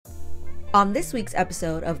On this week's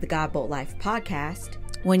episode of the Godbolt Life Podcast,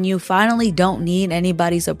 when you finally don't need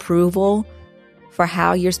anybody's approval for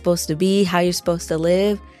how you're supposed to be, how you're supposed to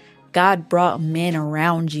live, God brought men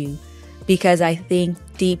around you, because I think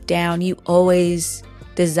deep down you always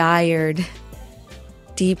desired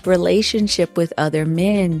deep relationship with other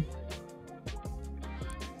men.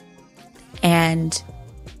 And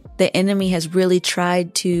the enemy has really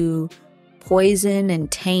tried to poison and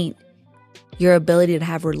taint your ability to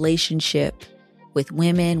have relationship with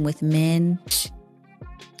women, with men,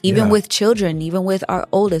 even with children, even with our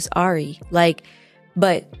oldest, Ari.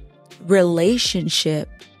 But relationship,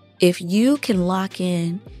 if you can lock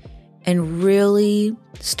in and really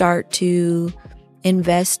start to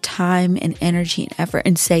invest time and energy and effort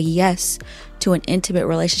and say yes to an intimate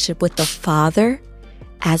relationship with the Father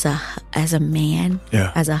as a man,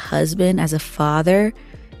 as a husband, as a father,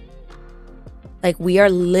 we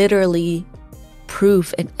are literally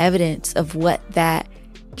proof and evidence of what that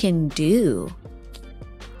can do.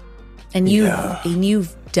 And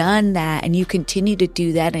you've done that, and you continue to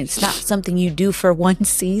do that, and it's not something you do for one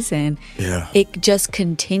season. It just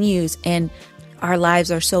continues, and our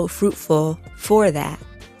lives are so fruitful for that.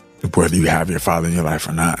 Whether you have your father in your life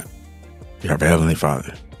or not, you have a Heavenly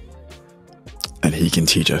Father, and He can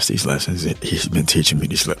teach us these lessons. He's been teaching me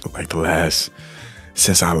these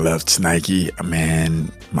since I left Nike.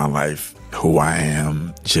 Man, my life, who I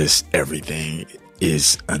am, just everything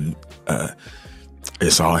is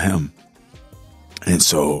it's all Him. And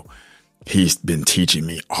so He's been teaching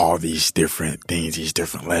me all these different things, these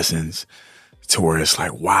different lessons, to where it's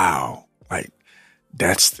wow, I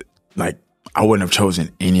wouldn't have chosen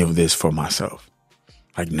any of this for myself.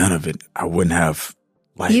 None of it. I wouldn't have.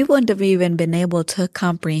 You wouldn't have even been able to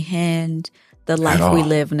comprehend the life we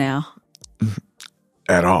live now.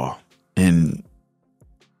 At all. And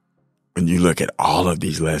when you look at all of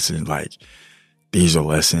these lessons, these are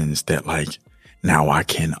lessons that now I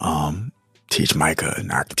can teach Micah,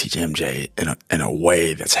 and I can teach MJ in a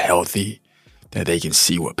way that's healthy, that they can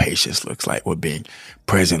see what patience looks like, what being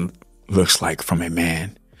present looks like from a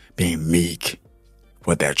man, being meek,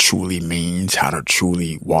 what that truly means, how to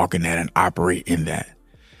truly walk in that and operate in that.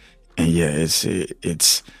 And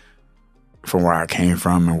it's from where I came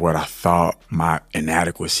from and what I thought my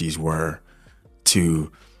inadequacies were,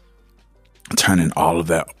 to turning all of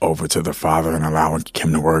that over to the Father and allowing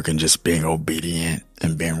Him to work, and just being obedient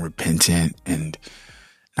and being repentant and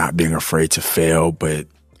not being afraid to fail, but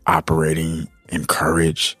operating in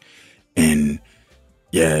courage. And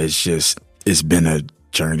it's been a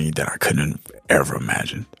journey that I couldn't have ever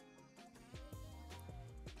imagined.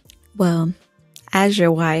 Well, as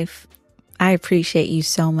your wife, I appreciate you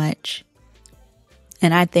so much.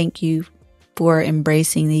 And I thank you for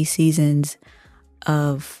embracing these seasons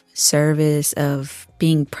of service, of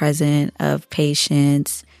being present, of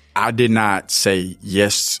patience. I did not say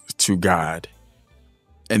yes to God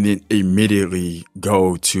and then immediately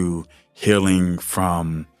go to healing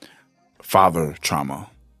from father trauma,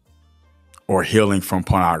 or healing from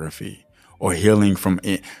pornography, or healing from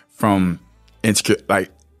insecure.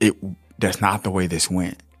 That's not the way this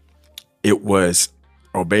went. It was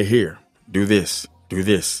obey here, do this, do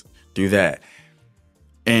that.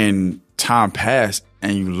 And time passed,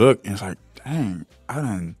 and you look, and it's dang, I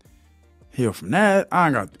done heal from that. I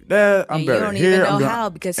ain't got to do that. I'm better here. You don't even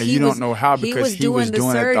know how, because he was doing the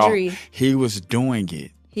surgery. He was doing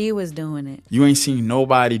it. He was doing it. You ain't seen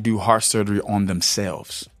nobody do heart surgery on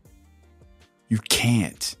themselves. You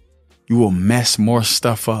can't. You will mess more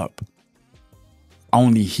stuff up.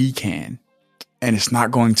 Only He can. And it's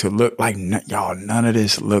not going to look like, y'all, none of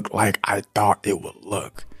this looked like I thought it would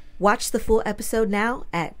look. Watch the full episode now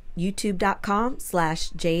at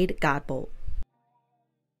youtube.com/Jade Godbolt.